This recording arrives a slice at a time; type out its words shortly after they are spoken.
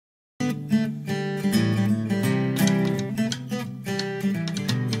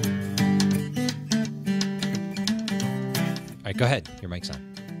Go ahead. Your mic's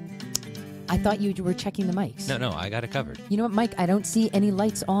on. I thought you were checking the mics. No, I got it covered. You know what, Mike? I don't see any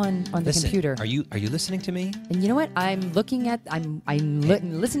lights on the computer. Are you listening to me? And you know what? I'm listening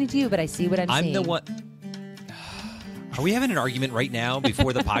to you, but I see what I'm seeing. I'm the one. Are we having an argument right now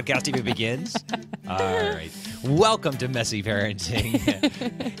before the podcast even begins? All right. Welcome to Messy Parenting,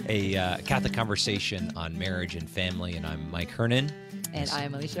 a Catholic conversation on marriage and family. And I'm Mike Hernon. And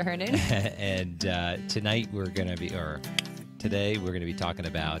I'm Alicia Hernon. And today we're going to be talking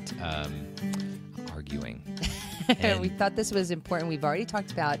about arguing. We thought this was important. We've already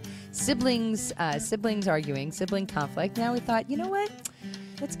talked about siblings arguing, sibling conflict. Now we thought, you know what?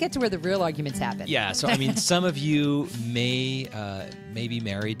 Let's get to where the real arguments happen. Yeah, so I mean, some of you may be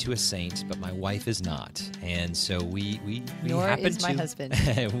married to a saint, but my wife is not, and so we Nor happen is to my husband.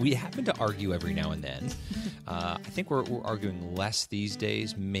 we happen to argue every now and then. I think we're arguing less these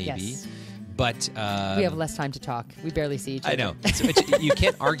days, maybe. Yes. But we have less time to talk. We barely see each other. I know. You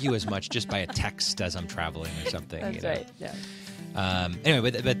can't argue as much just by a text as I'm traveling or something. That's right. Yeah.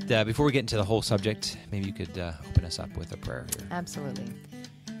 Anyway, but before we get into the whole subject, maybe you could open us up with a prayer here. Absolutely.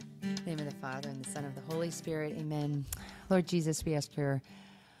 In the name of the Father, and the Son, and the Holy Spirit. Amen. Lord Jesus, we ask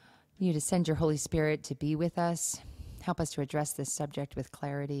you to send your Holy Spirit to be with us. Help us to address this subject with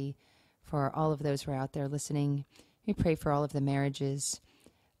clarity for all of those who are out there listening. We pray for all of the marriages,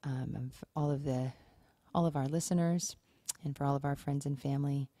 of all of our listeners, and for all of our friends and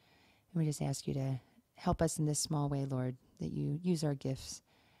family. And we just ask you to help us in this small way, Lord, that you use our gifts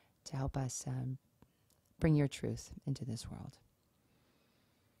to help us bring your truth into this world.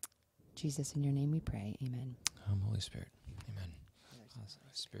 Jesus, in your name we pray. Amen. Holy Spirit. Amen. Holy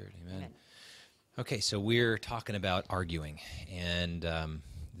Spirit. Amen. Okay, so we're talking about arguing, and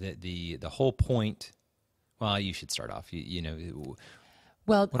the whole point. Well, you should start off.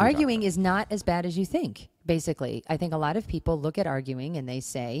 Well, arguing is not as bad as you think. Basically, I think a lot of people look at arguing and they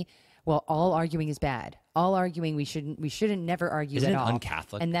say, "Well, all arguing is bad. All arguing we shouldn't never argue Isn't at all." Isn't it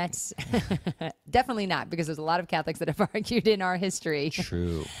un-Catholic? And that's definitely not, because there's a lot of Catholics that have argued in our history.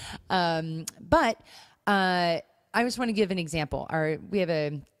 True. But I just want to give an example. We have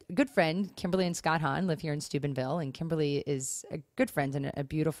a good friend, Kimberly and Scott Hahn, live here in Steubenville, and Kimberly is a good friend and a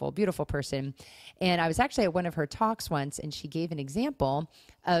beautiful, beautiful person. And I was actually at one of her talks once, and she gave an example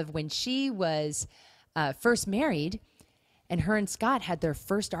of when she was first married, and her and Scott had their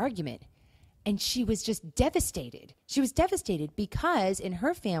first argument. And she was just devastated. She was devastated because in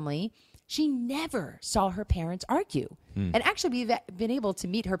her family, she never saw her parents argue. And actually, we've been able to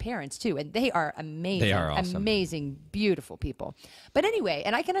meet her parents, too. And they are amazing. They are awesome. Amazing, beautiful people. But anyway,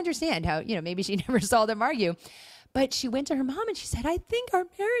 and I can understand how, maybe she never saw them argue. But she went to her mom and she said, "I think our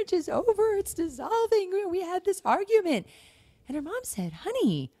marriage is over. It's dissolving. We had this argument." And her mom said,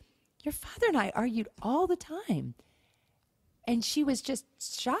 "Honey, your father and I argued all the time." And she was just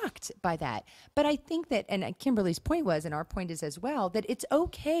shocked by that. But I think that, and Kimberly's point was, and our point is as well, that it's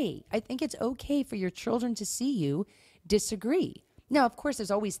okay. I think it's okay for your children to see you disagree. Now, of course,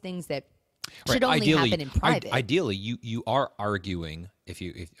 there's always things that should only happen in private. Ideally, you are arguing, if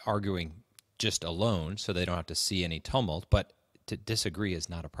arguing just alone, so they don't have to see any tumult, but to disagree is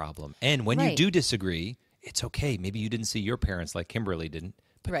not a problem. And when you do disagree, it's okay. Maybe you didn't see your parents like Kimberly didn't.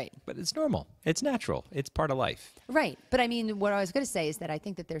 But it's normal. It's natural. It's part of life. Right. But I mean, what I was going to say is that I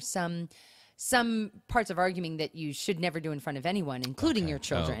think that there's some parts of arguing that you should never do in front of anyone, including your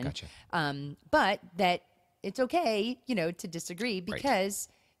children. Gotcha. But that it's okay, to disagree because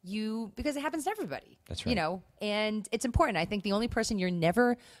it happens to everybody. That's right. And it's important. I think the only person you're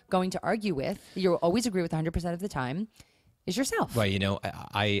never going to argue with, you'll always agree with 100% of the time, is yourself. Well,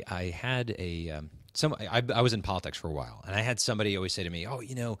 I had I was in politics for a while, and I had somebody always say to me, "Oh,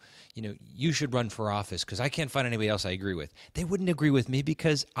 you should run for office because I can't find anybody else I agree with." They wouldn't agree with me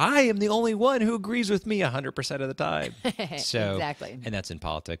because I am the only one who agrees with me 100% of the time. So, exactly. And that's in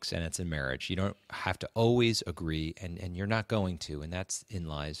politics, and it's in marriage. You don't have to always agree, and you're not going to, and that's in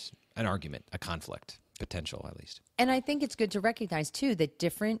lies an argument, a conflict, potential at least. And I think it's good to recognize, too, that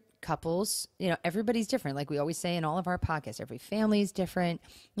different couples, everybody's different. Like we always say in all of our podcasts, every family is different,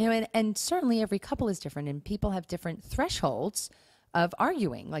 and certainly every couple is different, and people have different thresholds of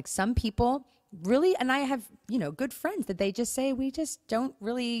arguing. Like some people really, and I have, good friends that they just say, we just don't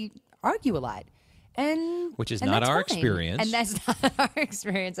really argue a lot. Which is not our experience. And that's not our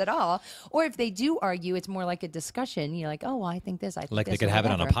experience at all. Or if they do argue, it's more like a discussion. You're like, "Oh, well, I think this, I think like this." Like they could have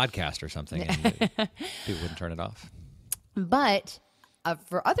it on a podcast or something, and people wouldn't turn it off. But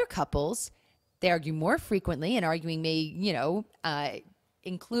for other couples, they argue more frequently, and arguing may,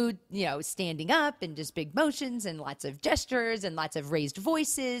 include, standing up and just big motions and lots of gestures and lots of raised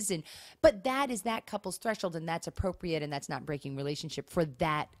voices. But that is that couple's threshold, and that's appropriate, and that's not breaking relationship for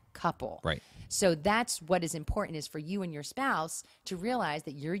that couple. Right. So that's what is important, is for you and your spouse to realize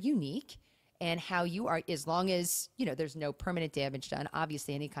that you're unique, and how you are, as long as, there's no permanent damage done.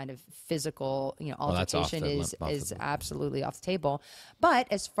 Obviously, any kind of physical, altercation is absolutely off the table. But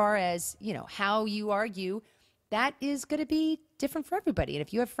as far as, how you argue, that is going to be different for everybody. And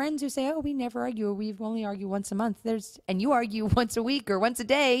if you have friends who say, oh, we never argue, or we only argue once a month, and you argue once a week or once a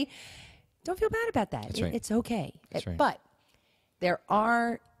day, don't feel bad about that. That's right. It's okay. That's right. But there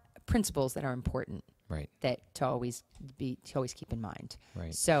are principles that are important. Right. That to always keep in mind.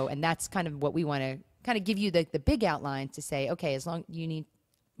 Right. So, and that's kind of what we want to kind of give you the big outline to say, okay, as long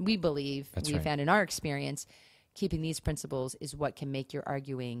we believe, found in our experience, keeping these principles is what can make your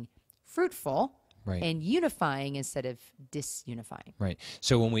arguing fruitful. Right. And unifying instead of disunifying. Right.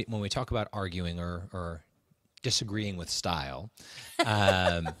 So when we talk about arguing or disagreeing with style,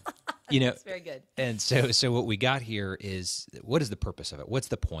 That's very good. And so what we got here is, what is the purpose of it? What's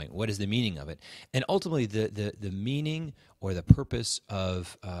the point? What is the meaning of it? And ultimately, the meaning or the purpose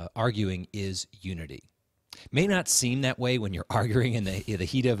of arguing is unity. May not seem that way when you're arguing in the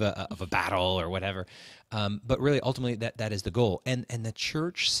heat of a battle or whatever, but really, ultimately, that is the goal. And the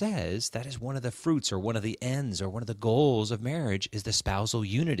church says that is one of the fruits, or one of the ends, or one of the goals of marriage, is the spousal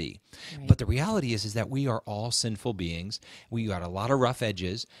unity. Right. But the reality is that we are all sinful beings. We got a lot of rough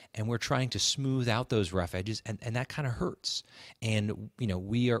edges, and we're trying to smooth out those rough edges, and that kind of hurts. And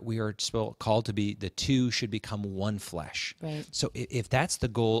we are still called to be, the two should become one flesh. Right. So if that's the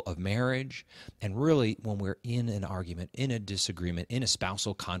goal of marriage, and really when we're in an argument, in a disagreement, in a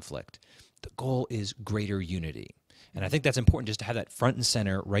spousal conflict, the goal is greater unity. And I think that's important, just to have that front and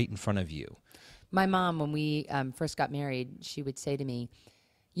center right in front of you. My mom, when we first got married, she would say to me,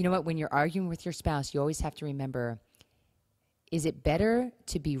 you know what, when you're arguing with your spouse, you always have to remember, is it better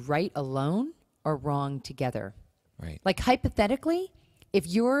to be right alone or wrong together? Right. Like, hypothetically, if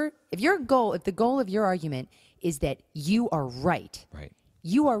the goal of your argument is that you are right. Right.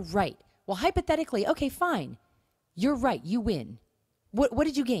 You are right. Well, hypothetically, okay, fine. You're right. You win. What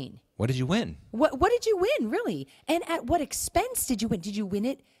did you gain? What did you win? What did you win, really? And at what expense did you win? Did you win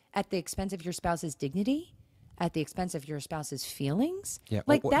it at the expense of your spouse's dignity? At the expense of your spouse's feelings? Yeah,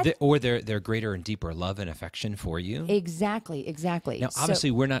 like or their greater and deeper love and affection for you? Exactly. Now,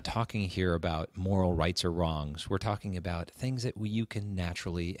 obviously, we're not talking here about moral rights or wrongs. We're talking about things that you can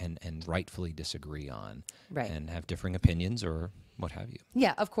naturally and rightfully disagree on. Right. And have differing opinions or what have you.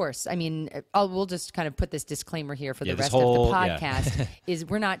 Yeah, of course. I mean, we'll just kind of put this disclaimer here for the rest of the podcast, is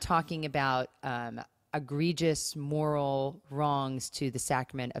we're not talking about egregious moral wrongs to the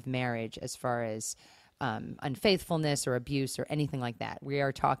sacrament of marriage as far as unfaithfulness or abuse or anything like that. We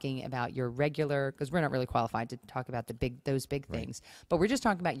are talking about your regular, because we're not really qualified to talk about those big things, but we're just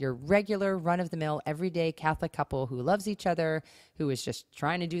talking about your regular run-of-the-mill, everyday Catholic couple who loves each other, who is just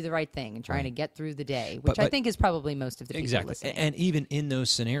trying to do the right thing and trying to get through the day, which I think is probably most of the people listening. And even in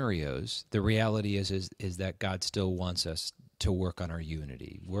those scenarios, the reality is that God still wants us to work on our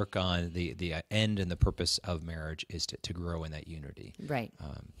unity, work on the end and the purpose of marriage is to grow in that unity. Right.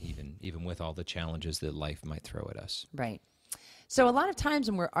 Even with all the challenges that life might throw at us. Right. So a lot of times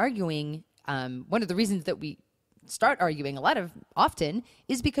when we're arguing, one of the reasons that we start arguing often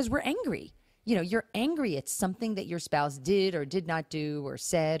is because we're angry. You're angry at something that your spouse did or did not do or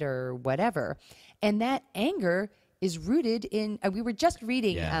said or whatever. And that anger is rooted in, we were just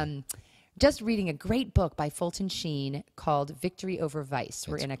reading a great book by Fulton Sheen called Victory Over Vice.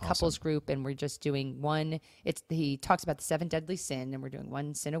 We're in a couples group, and we're just doing one. He talks about the 7 deadly sin, and we're doing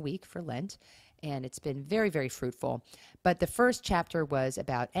one sin a week for Lent, and it's been very, very fruitful. But the first chapter was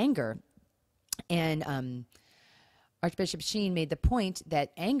about anger, and Archbishop Sheen made the point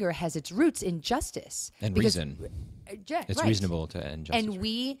that anger has its roots in justice. And reason. It's reasonable to end justice. And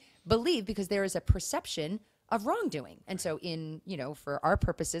we believe, because there is a perception of wrongdoing. And so for our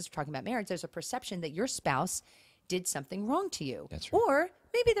purposes, we're talking about marriage, there's a perception that your spouse did something wrong to you. That's right. Or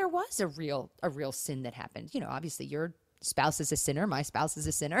maybe there was a real sin that happened. Obviously your spouse is a sinner, my spouse is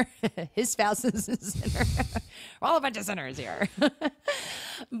a sinner, his spouse is a sinner. We're all a bunch of sinners here.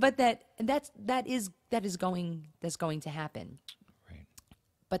 But that is going to happen. Right.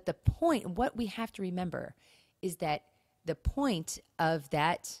 But what we have to remember is that the point of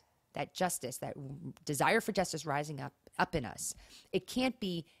that justice, that desire for justice rising up in us, it can't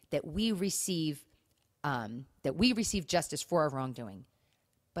be that we receive justice for our wrongdoing,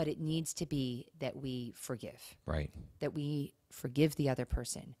 but it needs to be that we forgive. Right. That we forgive the other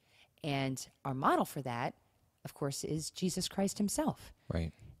person. And our model for that, of course, is Jesus Christ himself.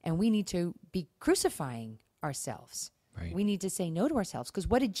 Right. And we need to be crucifying ourselves. Right. We need to say no to ourselves, because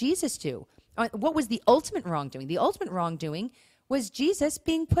what did Jesus do? What was the ultimate wrongdoing? The ultimate wrongdoing was Jesus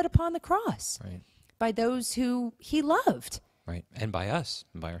being put upon the cross by those who he loved. Right. And by us,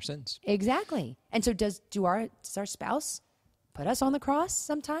 and by our sins. Exactly. And so does our spouse put us on the cross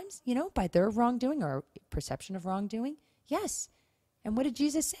sometimes, by their wrongdoing or perception of wrongdoing? Yes. And what did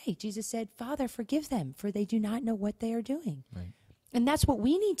Jesus say? Jesus said, Father, forgive them, for they do not know what they are doing. Right. And that's what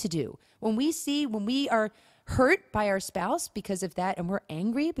we need to do. When we are hurt by our spouse because of that, and we're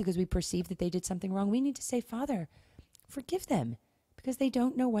angry because we perceive that they did something wrong, we need to say, Father, forgive them, because they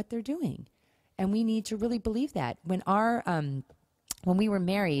don't know what they're doing. And we need to really believe that. When we were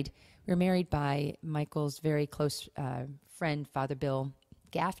married by Michael's very close friend, Father Bill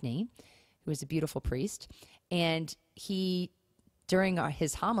Gaffney, who was a beautiful priest. And during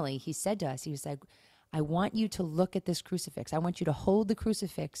his homily, he said to us, he was like, I want you to look at this crucifix. I want you to hold the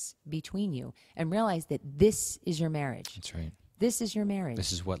crucifix between you and realize that this is your marriage. That's right. This is your marriage.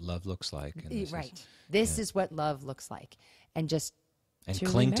 This is what love looks like. And this is what love looks like. And just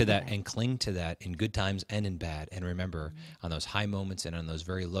cling to that, and cling to that in good times and in bad. And remember, on those high moments and on those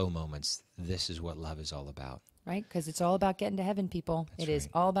very low moments, this is what love is all about. Right? Because it's all about getting to heaven, people. It is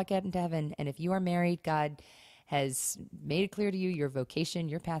all about getting to heaven. And if you are married, God has made it clear to you your vocation,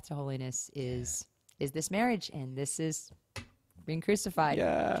 your path to holiness is this marriage, and this is being crucified.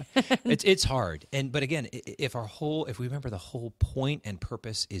 Yeah. It's hard. But again, if we remember the whole point and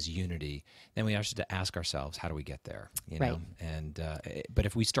purpose is unity, then we have to ask ourselves, how do we get there? Right. And but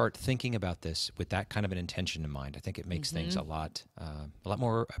if we start thinking about this with that kind of an intention in mind, I think it makes things a lot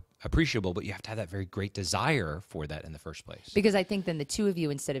more appreciable, but you have to have that very great desire for that in the first place. Because I think then the two of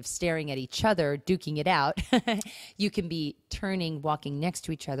you, instead of staring at each other, duking it out, you can be turning, walking next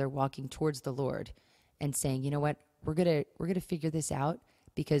to each other, walking towards the Lord, and saying, you know what, we're gonna figure this out,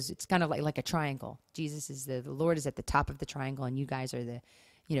 because it's kind of like a triangle. Jesus is the Lord is at the top of the triangle, and you guys are the,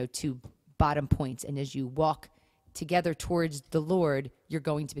 two bottom points. And as you walk together towards the Lord, you're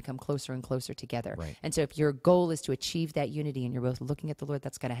going to become closer and closer together. Right. And so if your goal is to achieve that unity and you're both looking at the Lord,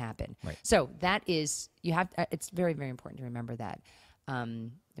 that's going to happen. Right. So that is, it's very, very important to remember that. No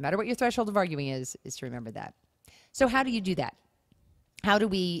matter what your threshold of arguing is to remember that. So how do you do that? How do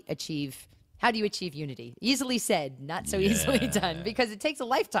you achieve unity? Easily said, not so easily done, because it takes a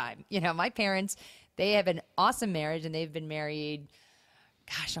lifetime. My parents, they have an awesome marriage, and they've been married,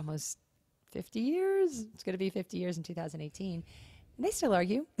 almost 50 years. It's going to be 50 years in 2018. And they still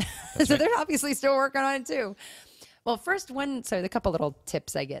argue. So they're obviously still working on it too. Well, first a couple little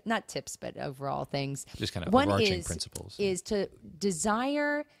tips I get, not tips, but overall things. Just kind of overarching principles. Is to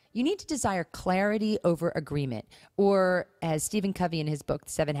you need to desire clarity over agreement. Or as Stephen Covey in his book,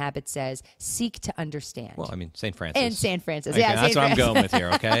 7 Habits says, seek to understand. Well, St. Francis. And St. Francis. Okay, Yeah, that's what I'm going with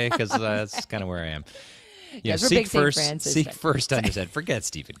here, okay? Because that's kind of where I am. Seek first to understand. Forget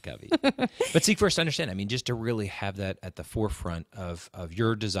Stephen Covey. But seek first to understand. Just to really have that at the forefront of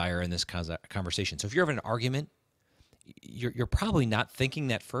your desire in this conversation. So if you're having an argument, you're probably not thinking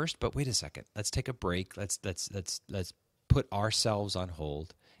that first, but wait a second. Let's take a break. Let's put ourselves on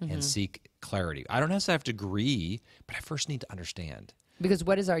hold and seek clarity. I don't necessarily have to agree, but I first need to understand. Because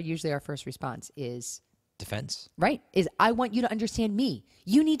what is usually our first response is defense. Right. Is I want you to understand me.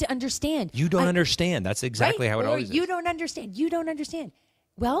 You need to understand. You don't understand. That's exactly how it always is. You don't understand. You don't understand.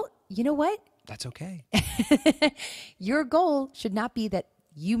 Well, you know what? That's okay. Your goal should not be that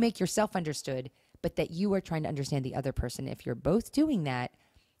you make yourself understood, but that you are trying to understand the other person. If you're both doing that,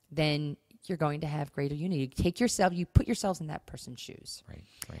 then you're going to have greater unity. You put yourselves in that person's shoes.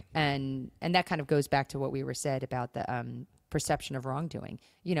 Right. And that kind of goes back to what we were said about the perception of wrongdoing.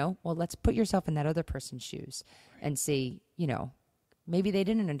 Well, let's put yourself in that other person's shoes and see, maybe they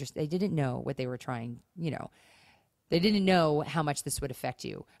didn't understand. They didn't know what they were trying, they didn't know how much this would affect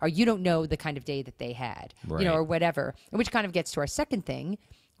you, or you don't know the kind of day that they had, or whatever, which kind of gets to our second thing,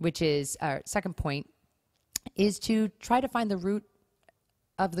 which is our second point, is to try to find the root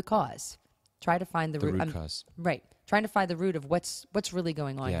of the cause. Try to find the root cause. Right. Trying to find the root of what's really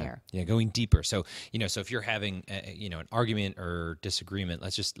going on here. Yeah, going deeper. So, so if you're having, an argument or disagreement,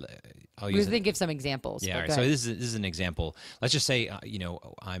 let's just, give some examples. Yeah. Right. So this is an example. Let's just say,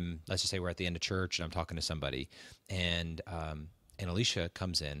 let's just say we're at the end of church and I'm talking to somebody, and Alicia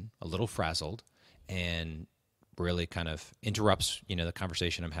comes in a little frazzled and really kind of interrupts, the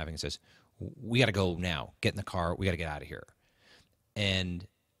conversation I'm having, and says, "We got to go now. Get in the car. We got to get out of here." And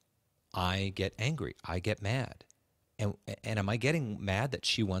I get angry. I get mad. And am I getting mad that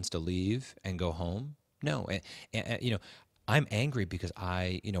she wants to leave and go home? No. And I'm angry because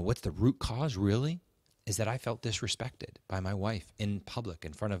what's the root cause really? is that I felt disrespected by my wife in public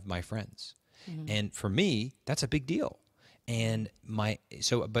in front of my friends. And for me, that's a big deal. And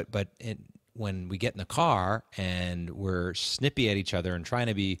when we get in the car and we're snippy at each other and trying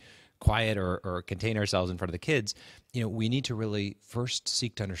to be quiet or contain ourselves in front of the kids, we need to really first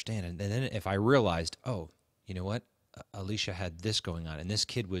seek to understand. And then if I realized, oh, you know what, Alicia had this going on, and this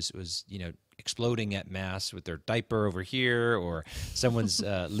kid was exploding at mass with their diaper over here, or someone's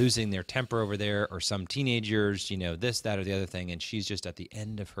losing their temper over there, or some teenagers, this, that, or the other thing, and she's just at the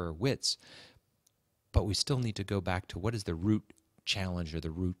end of her wits. But we still need to go back to what is the root challenge or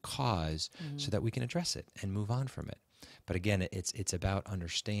the root cause so that we can address it and move on from it. But again, it's about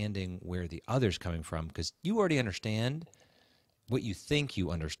understanding where the other's coming from, because you already understand what you think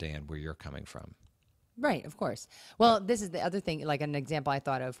you understand where you're coming from. Right, of course. Well, this is the other thing, like an example I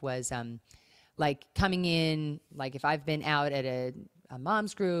thought of was like coming in, like if I've been out at a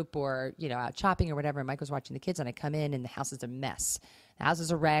mom's group or, out shopping or whatever, and Michael's watching the kids, and I come in and the house is a mess. The house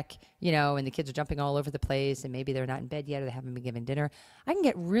is a wreck, and the kids are jumping all over the place, and maybe they're not in bed yet or they haven't been given dinner. I can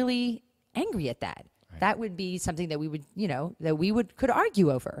get really angry at that. Right. That would be something that we would, could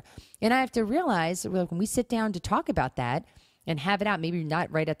argue over. And I have to realize when we sit down to talk about that and have it out, maybe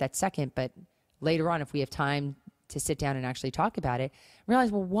not right at that second, but later on, if we have time to sit down and actually talk about it,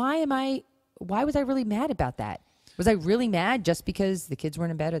 realize, well, why was I really mad about that? Was I really mad just because the kids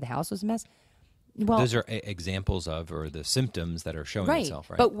weren't in bed or the house was a mess? Well, those are examples of, or the symptoms that are showing itself,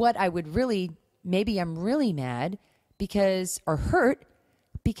 right? But what I would maybe I'm really mad or hurt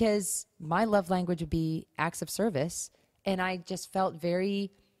because my love language would be acts of service, and I just felt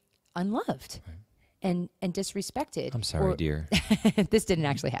very unloved. Right. And disrespected. I'm sorry, dear. This didn't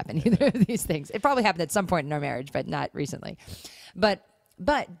actually happen, either of these things. It probably happened at some point in our marriage, but not recently. But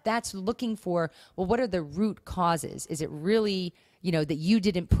that's looking for, well, what are the root causes? Is it really, that you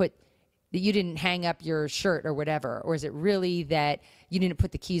didn't hang up your shirt or whatever? Or is it really that you didn't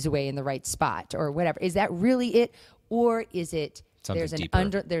put the keys away in the right spot or whatever? Is that really it? Or is it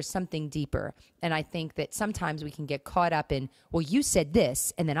there's something deeper? And I think that sometimes we can get caught up in, well, you said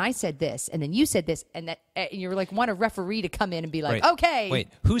this, and then I said this, and then you said this, and that you're like, want a referee to come in and be like, okay. Wait,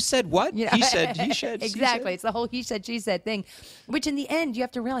 who said what? He said, he said, exactly. It's the whole he said, she said thing, which in the end, you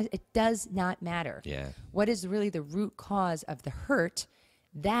have to realize it does not matter. Yeah. What is really the root cause of the hurt?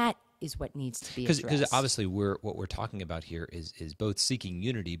 That is what needs to be addressed. Because obviously what we're talking about here is both seeking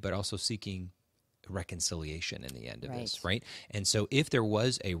unity, but also seeking reconciliation in the end of this, right? And so if there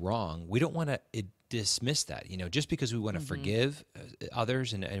was a wrong, we don't want to dismiss that, just because we want to forgive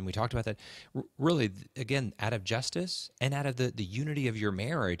others, and we talked about that, really, again, out of justice and out of the unity of your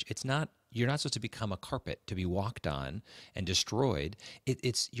marriage, you're not supposed to become a carpet to be walked on and destroyed.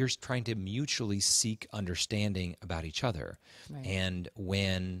 You're trying to mutually seek understanding about each other. Right. And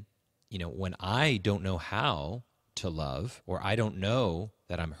when I don't know how to love, or I don't know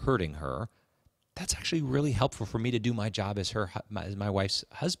that I'm hurting her, that's actually really helpful for me to do my job as my wife's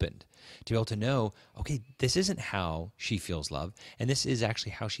husband, to be able to know, okay, this isn't how she feels love, and this is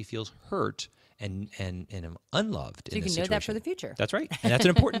actually how she feels hurt and unloved. So you can know that for the future. That's right, and that's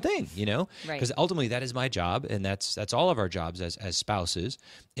an important thing, Right. Because ultimately that is my job, and that's all of our jobs as spouses,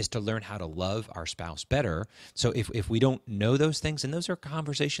 is to learn how to love our spouse better. So if we don't know those things, and those are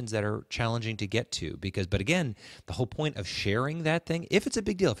conversations that are challenging to get to, but again, the whole point of sharing that thing, if it's a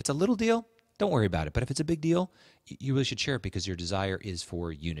big deal, if it's a little deal, don't worry about it. But if it's a big deal, you really should share it, because your desire is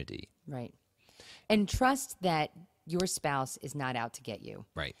for unity. Right. And trust that your spouse is not out to get you.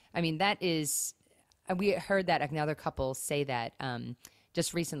 Right. I mean, we heard that another couple say that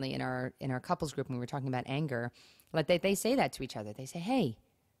just recently in our couples group when we were talking about anger. Like they say that to each other. They say, hey,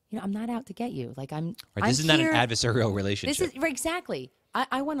 I'm not out to get you. Like I'm this is not an adversarial relationship. Exactly.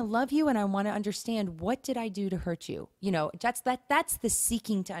 I want to love you, and I want to understand, what did I do to hurt you? That's the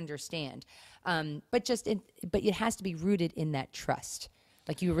seeking to understand. But it has to be rooted in that trust.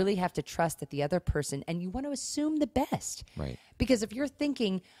 Like, you really have to trust that the other person, and you want to assume the best. Right. Because if you're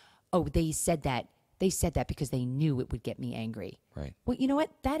thinking, oh, they said that because they knew it would get me angry. Right. Well, you know what?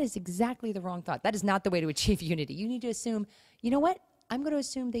 That is exactly the wrong thought. That is not the way to achieve unity. You need to assume, you know what? I'm going to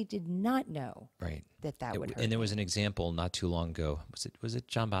assume they did not know that would hurt. And there was an example not too long ago. Was it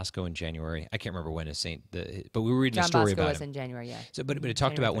John Bosco in January? I can't remember when but we were reading a story about him. John Bosco was in January, yeah. So, but it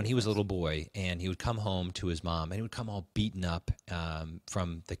talked about when he was a little boy, and he would come home to his mom, and he would come all beaten up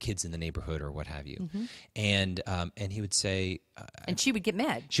from the kids in the neighborhood or what have you, and he would say, and she would get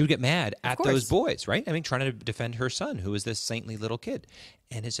mad. She would get mad at those boys, right? I mean, trying to defend her son, who was this saintly little kid,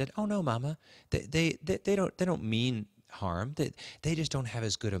 and he said, "Oh no, Mama, they don't mean harm. They just don't have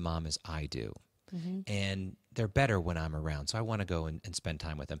as good a mom as I do. And they're better when I'm around. So I want to go and spend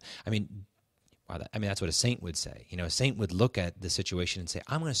time with them." I mean, wow, that's what a saint would say. A saint would look at the situation and say,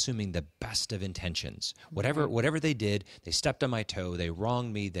 I'm assuming the best of intentions. Whatever they did, they stepped on my toe, they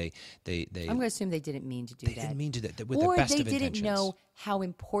wronged me, I'm going to assume they didn't mean to do that. They didn't mean to do that with the best of intentions. Or they didn't know how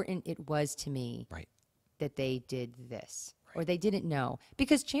important it was to me right. that they did this. Right. Or they didn't know.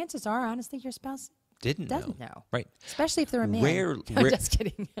 Because chances are, honestly, your spouse doesn't know. Right. Especially if they're a man. I'm just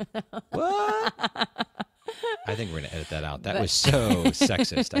kidding. What? I think we're going to edit that out. That was so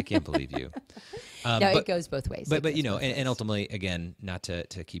sexist. I can't believe you. It goes both ways. But and ultimately, again, not to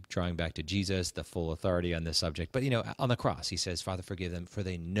keep drawing back to Jesus, the full authority on this subject, but, on the cross, he says, Father, forgive them, for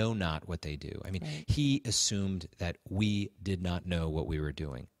they know not what they do. I mean, he assumed that we did not know what we were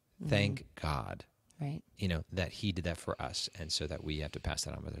doing. Thank God. Right. That he did that for us, and so that we have to pass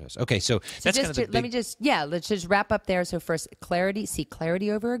that on with others. Okay, so that's kind of the let's just wrap up there. So first, seek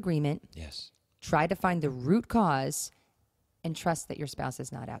clarity over agreement. Yes. Try to find the root cause and trust that your spouse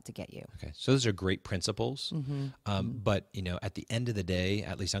is not out to get you. Okay, so those are great principles. But, at the end of the day,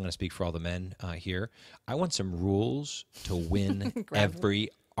 at least I'm going to speak for all the men here, I want some rules to win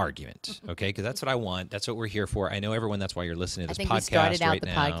every argument, okay? Because that's what I want. That's what we're here for. I know, everyone, that's why you're listening to this podcast right now. I think we started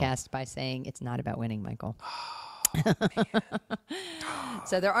out the podcast by saying it's not about winning, Michael.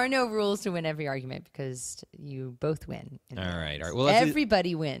 So there are no rules to win every argument because you both win. All right. Well,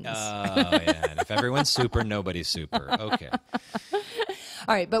 everybody wins. Oh, yeah. And if everyone's super, nobody's super. Okay.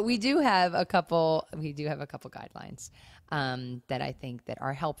 All right, but we do have a couple. Guidelines that I think that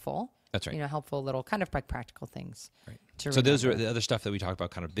are helpful. That's right. Helpful little kind of practical things. Right. So those are the other stuff that we talked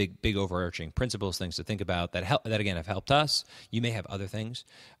about, kind of big overarching principles, things to think about that again have helped us. You may have other things,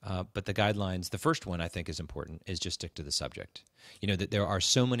 but the guidelines, the first one I think is important, is just stick to the subject. That there are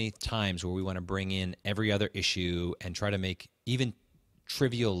so many times where we want to bring in every other issue and try to make even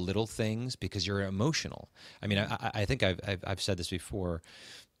trivial little things because you're emotional. I mean, I think I've said this before.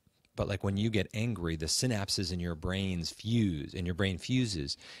 But like when you get angry, the synapses in your brain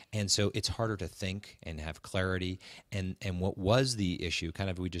fuses. And so it's harder to think and have clarity. And what was the issue, kind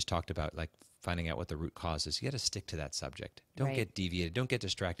of we just talked about, like finding out what the root cause is. You got to stick to that subject. Don't get deviated. Don't get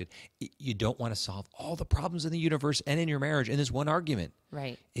distracted. You don't want to solve all the problems in the universe and in your marriage in this one argument.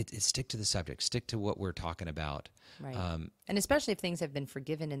 Right. It's stick to the subject. Stick to what we're talking about. Right. And especially if things have been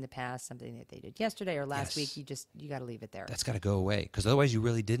forgiven in the past, something that they did yesterday or last week, you got to leave it there. That's got to go away because otherwise you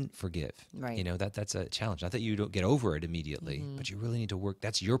really didn't forgive. Right. That's a challenge. Not that you don't get over it immediately, but you really need to work.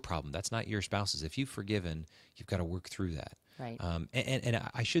 That's your problem. That's not your spouse's. If you've forgiven, you've got to work through that. Right. And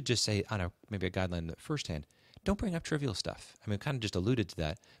I should just say on maybe a guideline firsthand, don't bring up trivial stuff. I mean, kind of just alluded to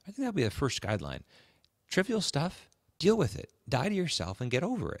that. I think that'll be the first guideline. Trivial stuff, deal with it. Die to yourself and get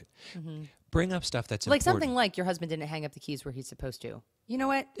over it. Mm-hmm. Bring up stuff that's like important. Something like your husband didn't hang up the keys where he's supposed to. You know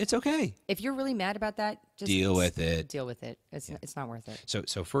what? It's okay. If you're really mad about that, just deal with it. Deal with it. It's not worth it.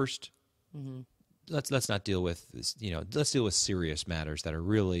 So first, let's not deal with this, let's deal with serious matters that are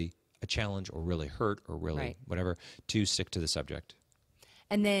really a challenge or really hurt or really whatever, to stick to the subject.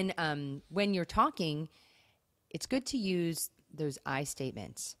 And then when you're talking, it's good to use those I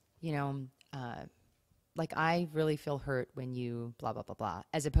statements, like I really feel hurt when you blah, blah, blah, blah,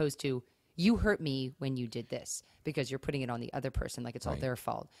 as opposed to you hurt me when you did this, because you're putting it on the other person like it's all their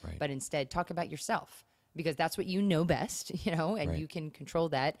fault. Right. But instead, talk about yourself, because that's what you know best, and you can control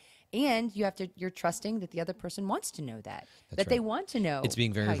that. And you're trusting that the other person wants to know that they want to know. It's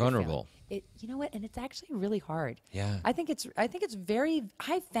being very vulnerable. You know what? And it's actually really hard. Yeah. I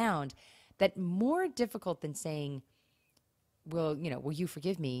found that more difficult than saying, will you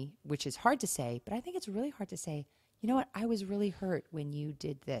forgive me? Which is hard to say, but I think it's really hard to say, you know what? I was really hurt when you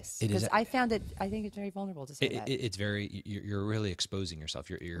did this. Because I think it's very vulnerable to say that. It's very, you're really exposing yourself.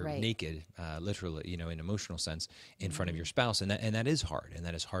 You're naked, literally, in emotional sense, in front of your spouse. And that is hard. And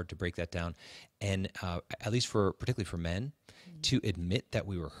that is hard to break that down. And at least particularly for men, to admit that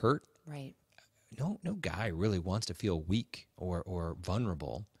we were hurt. Right. No guy really wants to feel weak or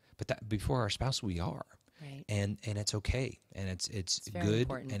vulnerable. But that before our spouse, we are. Right. And it's okay. And it's good.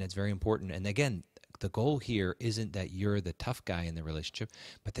 Important. And it's very important. And again, the goal here isn't that you're the tough guy in the relationship,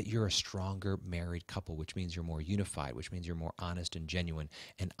 but that you're a stronger married couple, which means you're more unified, which means you're more honest and genuine.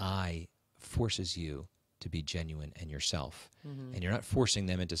 And I forces you to be genuine and yourself. Mm-hmm. And you're not forcing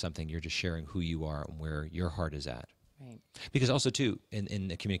them into something. You're just sharing who you are and where your heart is at. Right. Because also, too, in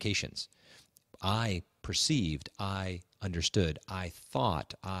the communications, I perceived, I understood, I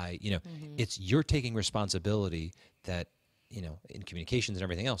thought, it's you're taking responsibility that, in communications and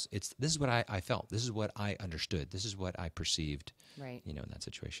everything else, this is what I felt. This is what I understood. This is what I perceived, in that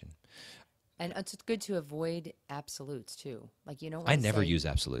situation. And it's good to avoid absolutes too. Like, I never use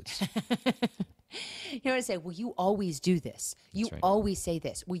absolutes. You know what I say? Well, you always do this. You right. always say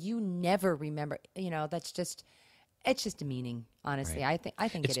this. Well, you never remember. That's just, it's just demeaning. Honestly, Right. I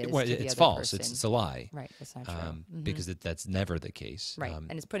think it is. Well, to the it's other false. person. It's a lie. Right. That's not true. Because that's never the case. Right.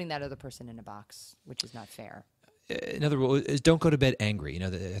 And it's putting that other person in a box, which is not fair. Another rule is don't go to bed angry. I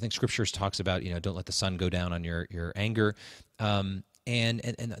think Scripture talks about, don't let the sun go down on your anger. And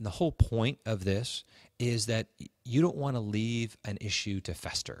the whole point of this is that you don't want to leave an issue to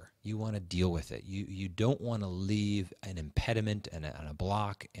fester. You want to deal with it. You don't want to leave an impediment and a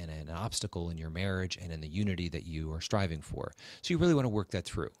block and an obstacle in your marriage and in the unity that you are striving for. So you really want to work that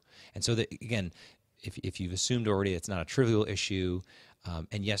through. And so that, again, if you've assumed already it's not a trivial issue,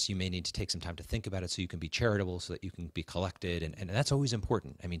 and yes, you may need to take some time to think about it so you can be charitable, so that you can be collected, and that's always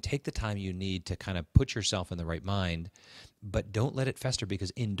important. I mean, take the time you need to kind of put yourself in the right mind, but don't let it fester,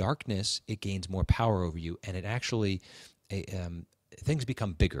 because in darkness, it gains more power over you, and it actually, things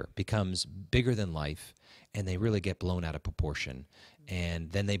becomes bigger than life, and they really get blown out of proportion,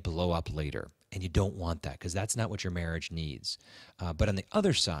 and then they blow up later. And you don't want that, because that's not what your marriage needs. But on the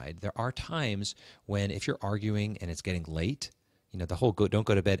other side, there are times when if you're arguing and it's getting late, the whole don't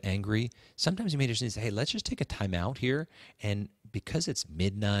go to bed angry, sometimes you may just need to say, hey, let's just take a time out here. And because it's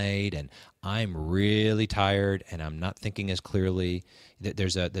midnight and I'm really tired and I'm not thinking as clearly,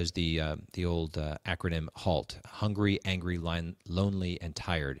 there's the old acronym HALT: hungry, angry, lonely, and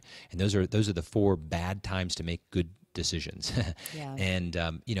tired. And those are the 4 bad times to make good decisions. Yeah. And,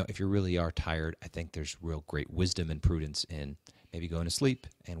 if you really are tired, I think there's real great wisdom and prudence in maybe going to sleep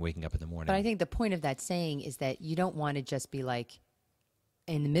and waking up in the morning. But I think the point of that saying is that you don't want to just be like,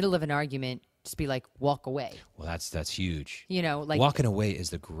 in the middle of an argument, just be like, walk away. Well, that's huge. Like walking away is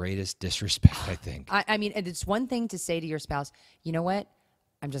the greatest disrespect, I think. I mean, it's one thing to say to your spouse, you know what?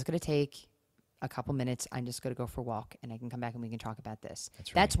 I'm just going to take a couple minutes. I'm just going to go for a walk, and I can come back and we can talk about this.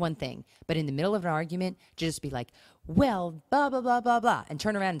 That's one thing. But in the middle of an argument, just be like, well, blah, blah, blah, blah, blah, and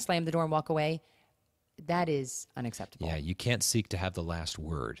turn around and slam the door and walk away. That is unacceptable. Yeah, you can't seek to have the last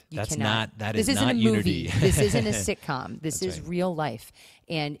word. This is not isn't a movie. unity. This isn't a sitcom. This That's is right. real life.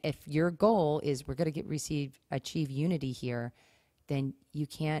 And if your goal is we're going to achieve unity here, then you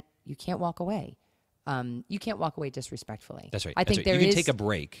can't walk away. You can't walk away disrespectfully. That's right. I think you can take a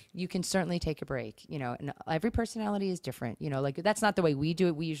break. You can certainly take a break. And every personality is different. Like that's not the way we do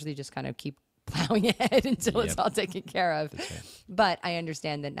it. We usually just kind of keep plowing ahead until it's all taken care of. Right. But I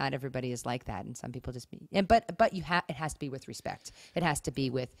understand that not everybody is like that, and some people just but it has to be with respect. It has to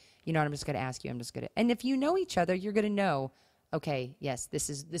be with, I'm just going to ask you. And if you know each other, you're going to know, okay, yes, this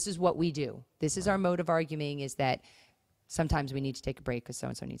is what we do. This is our mode of arguing, is that sometimes we need to take a break because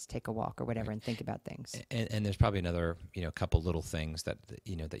so-and-so needs to take a walk or whatever and think about things. And there's probably another, couple little things that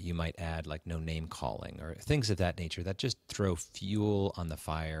you might add, like no name calling or things of that nature that just throw fuel on the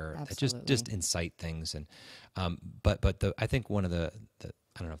fire. Absolutely. That just incite things. And I think one of the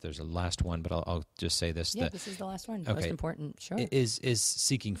I don't know if there's a last one, but I'll just say this. Yeah, this is the last one. Okay, most important, sure. Is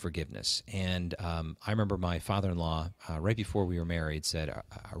seeking forgiveness. And I remember my father-in-law, right before we were married, said a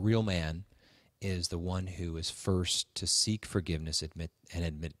real man is the one who is first to seek forgiveness, admit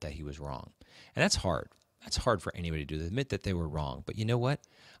that he was wrong. And that's hard. That's hard for anybody to do, admit that they were wrong. But you know what?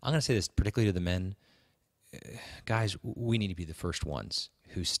 I'm going to say this particularly to the men. Guys, we need to be the first ones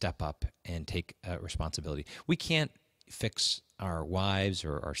who step up and take responsibility. We can't fix our wives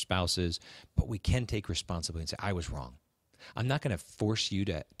or our spouses, but we can take responsibility and say, I was wrong. I'm not going to force you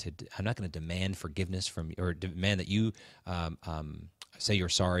I'm not going to demand forgiveness from you or demand that you say you're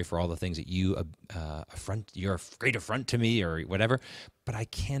sorry for all the things that you're a great affront to me or whatever, but I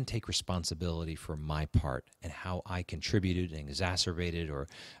can take responsibility for my part and how I contributed and exacerbated or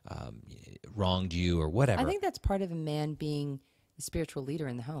wronged you or whatever. I think that's part of a man being the spiritual leader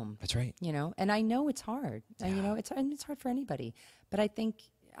in the home. That's right. And I know it's hard. Yeah. It's hard for anybody, but I think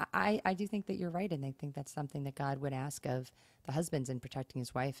I do think that you're right, and I think that's something that God would ask of the husbands in protecting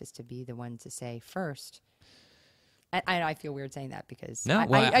his wife, is to be the one to say first. I feel weird saying that because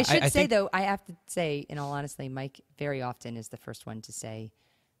I should say, though, I have to say, in all honesty, Mike very often is the first one to say,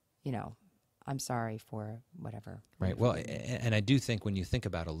 I'm sorry for whatever. Right. Well, and I do think when you think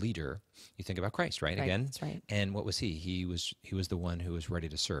about a leader, you think about Christ, right? Again, that's right. And what was he? He was the one who was ready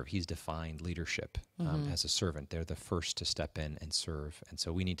to serve. He's defined leadership as a servant. They're the first to step in and serve. And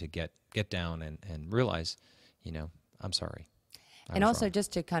so we need to get down and realize, I'm sorry. And also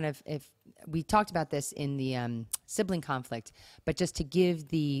just to kind of, if we talked about this in the sibling conflict, but just to give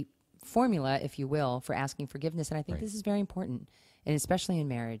the formula, if you will, for asking forgiveness. And I think this is very important. And especially in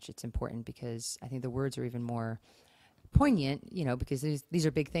marriage, it's important because I think the words are even more poignant, because these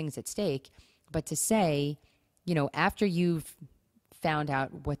are big things at stake. But to say, after you've found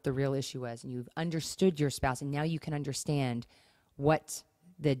out what the real issue was and you've understood your spouse and now you can understand what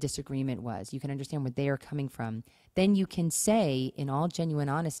the disagreement was, you can understand where they are coming from, then you can say in all genuine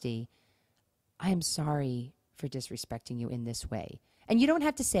honesty, I am sorry for disrespecting you in this way. And you don't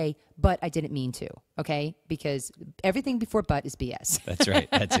have to say, but I didn't mean to, okay? Because everything before but is BS. That's right.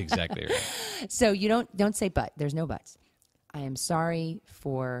 That's exactly right. So you don't say but. There's no buts. I am sorry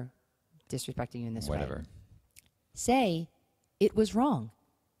for disrespecting you in this way. Whatever. Say, it was wrong.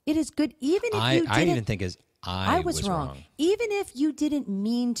 It is good, even if you didn't. I even think I was wrong. Even if you didn't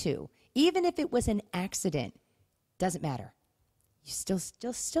mean to, even if it was an accident, doesn't matter. You still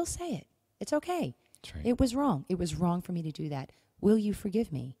say it. It's okay. That's right. It was wrong. It was wrong for me to do that. Will you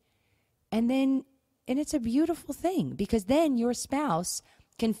forgive me? And it's a beautiful thing because then your spouse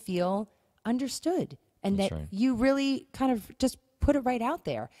can feel understood and That's that right. you really kind of just put it right out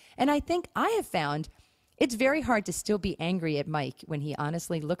there. And I think I have found it's very hard to still be angry at Mike when he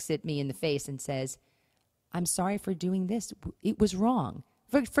honestly looks at me in the face and says, I'm sorry for doing this. It was wrong.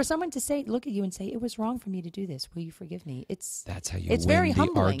 For someone to say, look at you and say, it was wrong for me to do this. Will you forgive me? That's how you it's win very the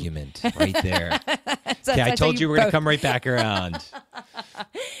humbling. Argument right there. Okay, I told you we're going to come right back around.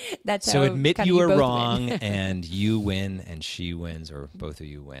 That's so how admit kind of you were both wrong win. and you win and she wins or both of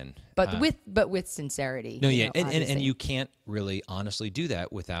you win. But with sincerity. No, you yeah. know, And you can't really honestly do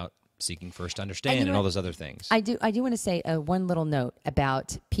that without seeking first to understand and all those other things. I do want to say one little note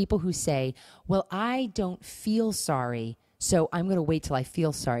about people who say, well, I don't feel sorry, so I'm going to wait till I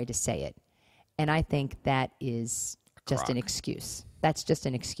feel sorry to say it. And I think that is just an excuse. That's just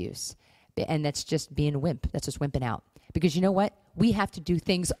an excuse. And that's just being a wimp. That's just wimping out. Because you know what? We have to do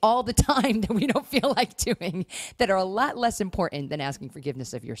things all the time that we don't feel like doing that are a lot less important than asking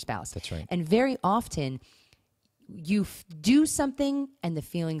forgiveness of your spouse. That's right. And very often you do something and the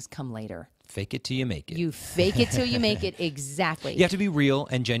feelings come later. Fake it till you make it. You fake it till you make it. Exactly. You have to be real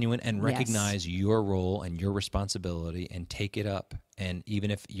and genuine and recognize your role and your responsibility and take it up. And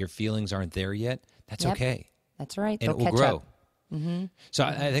even if your feelings aren't there yet, that's okay. That's right. And They'll it will catch grow. up. Mm-hmm. So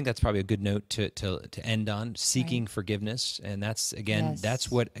I think that's probably a good note to end on, seeking forgiveness. And that's, again, that's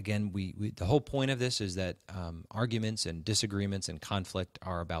what, again, we the whole point of this is that arguments and disagreements and conflict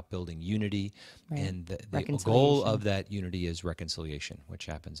are about building unity. Right. And the goal of that unity is reconciliation, which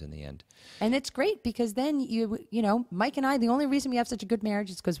happens in the end. And it's great because then, you know, Mike and I, the only reason we have such a good marriage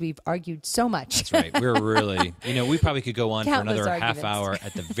is because we've argued so much. That's right. We're really, we probably could go on Countless for another arguments. half hour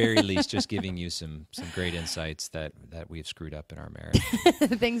at the very least, just giving you some great insights that we've screwed up in our marriage.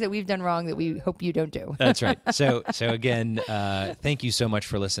 The things that we've done wrong that we hope you don't do. That's right. So again, thank you so much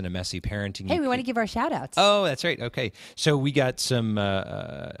for listening to Messy Parenting. Hey, we want to give our shout outs. Oh, that's right. Okay. So we got some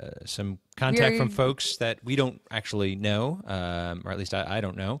contact from folks that we don't actually know, or at least I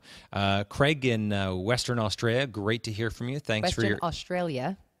don't know. Craig in Western Australia, great to hear from you. Thanks for your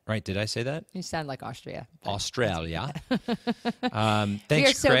Australia. Right, did I say that? You sound like Austria. Australia. Thanks, we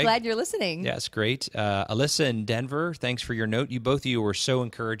are so Craig. glad you're listening. Yes, great. Alyssa in Denver, thanks for your note. Both of you were so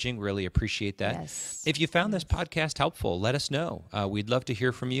encouraging. Really appreciate that. Yes. If you found this podcast helpful, let us know. We'd love to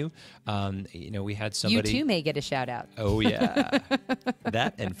hear from you. We had somebody. You too may get a shout out. Oh yeah,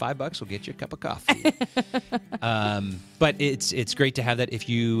 that and $5 will get you a cup of coffee. But it's great to have that. If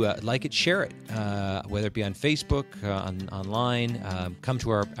you like it, share it. Whether it be on Facebook, online, come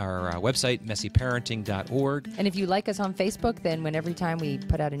to our website, messyparenting.org. And if you like us on Facebook, then every time we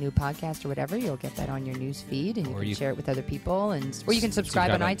put out a new podcast or whatever, you'll get that on your news feed, and you can share it with other people, or you can subscribe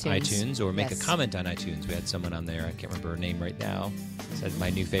on iTunes. Or make a comment on iTunes. We had someone on there, I can't remember her name right now, said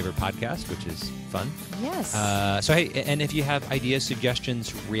my new favorite podcast, which is fun. Yes. So hey, and if you have ideas,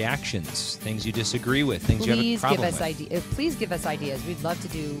 suggestions, reactions, things you disagree with, things you have a problem with. Please give us ideas. We'd love to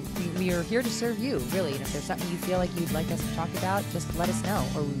do. We are here to serve you, really. And if there's something you feel like you'd like us to talk about, just let us know.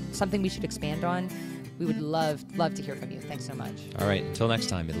 Or something we should expand on, we would love to hear from you. Thanks so much. All right. Until next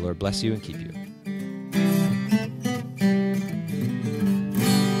time, may the Lord bless you and keep you.